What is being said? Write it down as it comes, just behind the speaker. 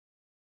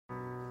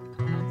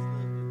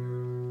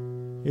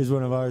Here's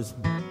one of ours,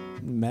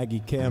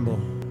 Maggie Campbell,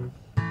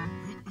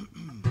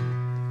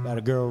 about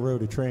a girl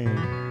rode a train.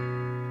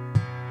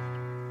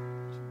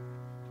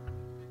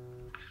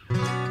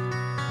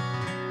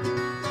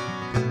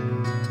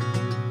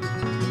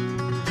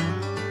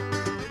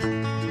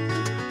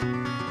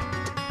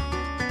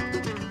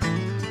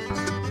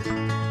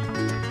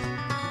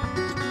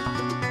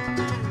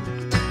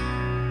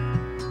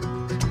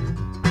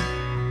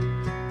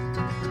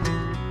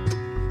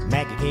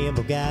 Maggie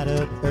Campbell got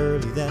up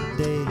early that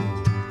day.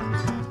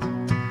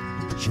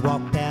 She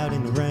walked out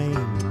in the rain,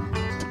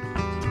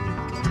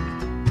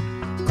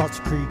 across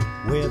the creek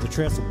where the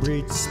trestle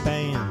bridge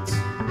spans,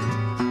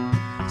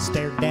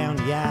 stared down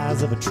the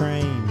eyes of a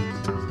train.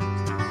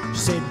 She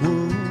said,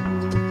 whoa,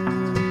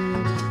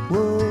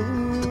 whoa,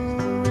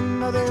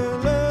 another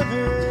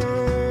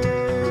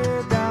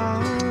lover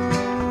gone.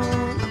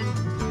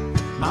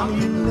 Mama,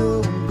 you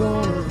know I'm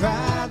gonna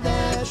ride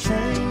that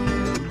train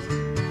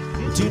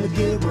until I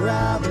get where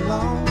I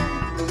belong.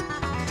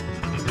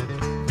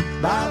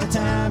 By the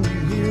time you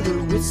hear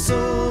the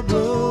whistle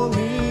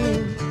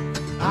blowing,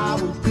 I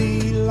will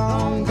be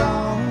long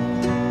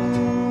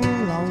gone,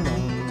 long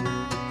gone.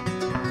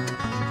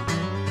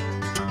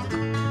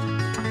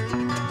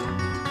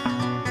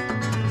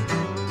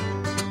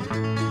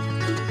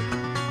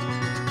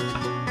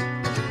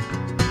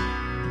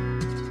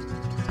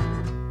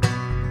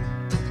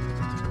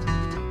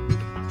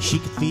 She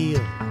could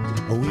feel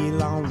a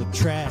wheel on the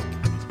track,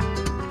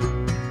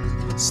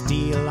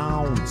 steel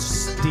on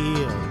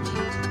steel.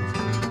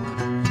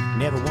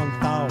 Never one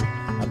thought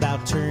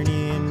about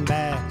turning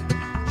back.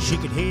 She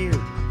could hear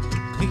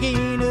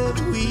clicking of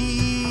the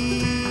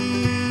wheel.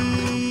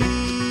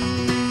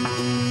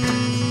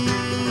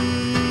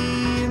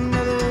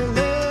 Another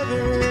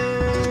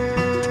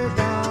lover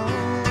gone.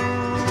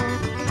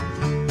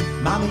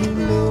 Mama, you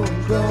know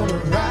I'm gonna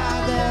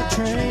ride that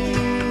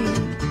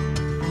train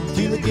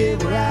till I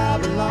get where I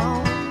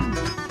belong.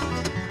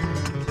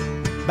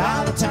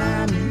 By the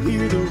time you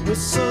hear the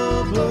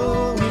whistle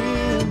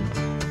blowing,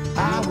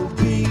 I will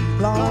be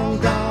long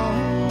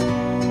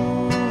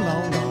gone,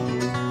 long gone.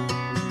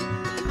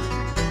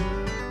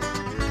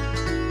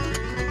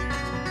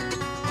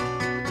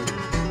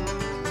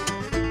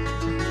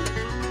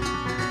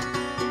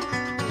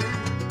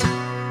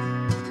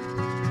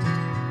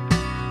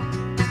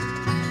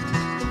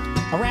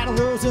 A rattle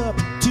rose up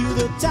to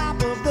the top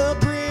of the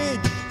bridge.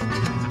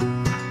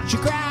 She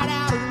cried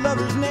out her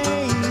lover's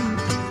name,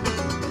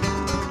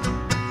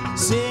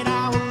 said,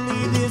 I will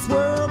leave this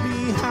world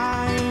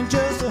behind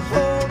just to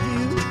hold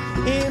you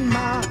in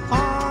my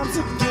arms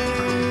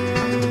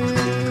again.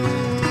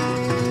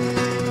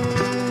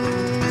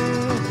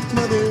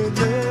 Mother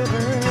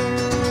lover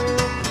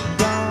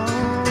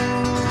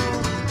gone.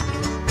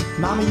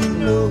 Mama, you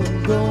know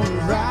I'm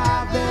gonna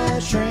ride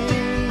that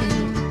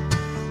train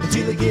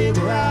until I get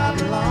where I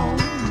belong.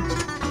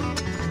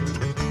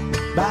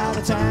 By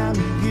the time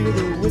you hear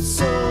the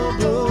whistle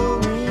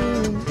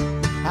blowing,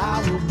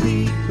 I will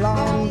be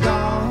long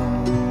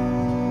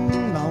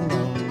gone, long gone.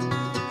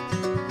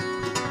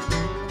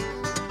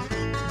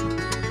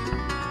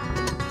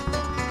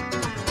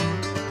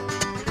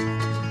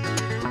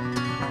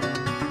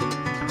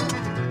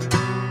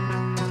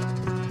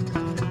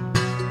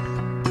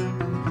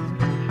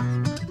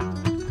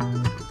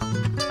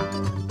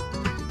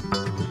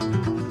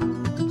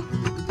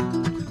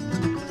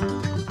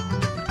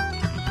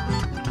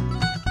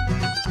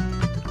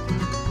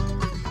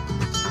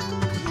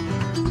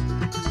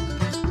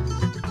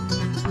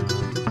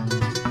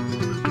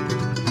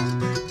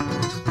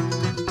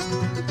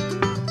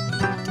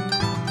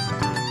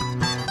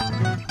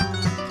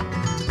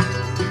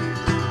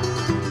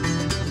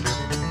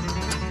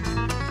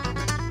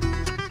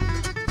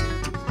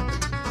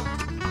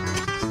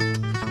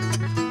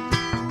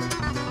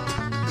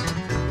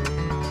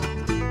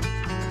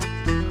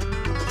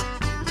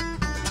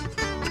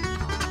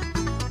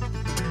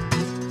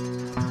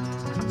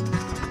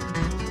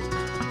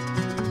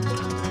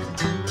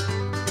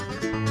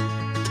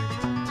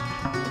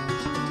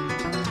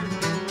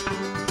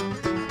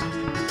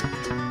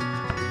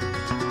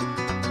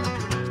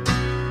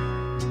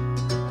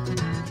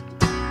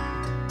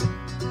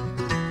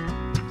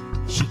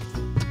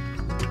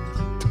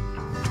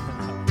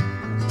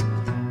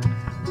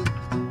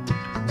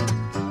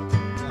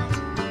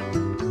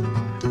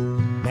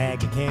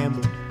 Maggie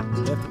Campbell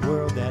left the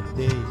world that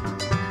day,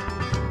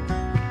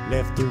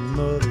 left her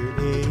mother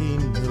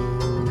ain't no.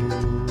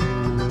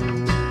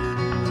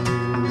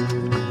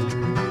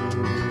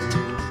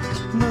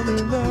 Another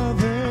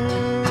lover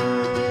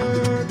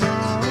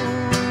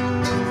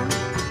gone.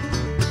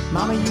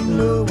 Mama, you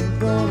know I'm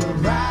gonna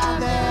ride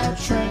that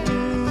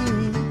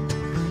train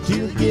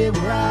till I get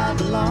where I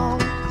belong.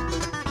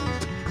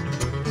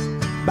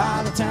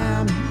 By the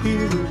time you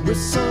hear the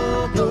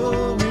whistle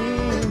blowing,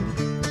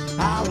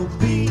 I will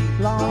be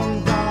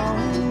long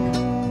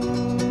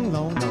gone,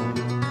 long gone.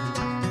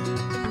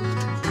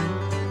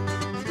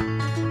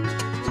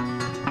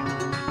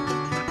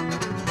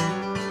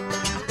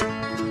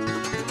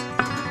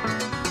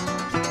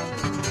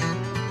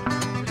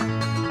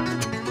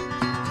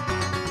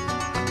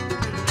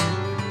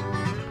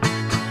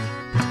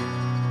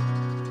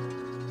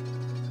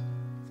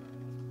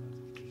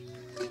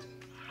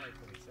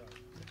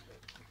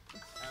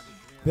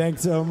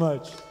 Thanks so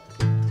much.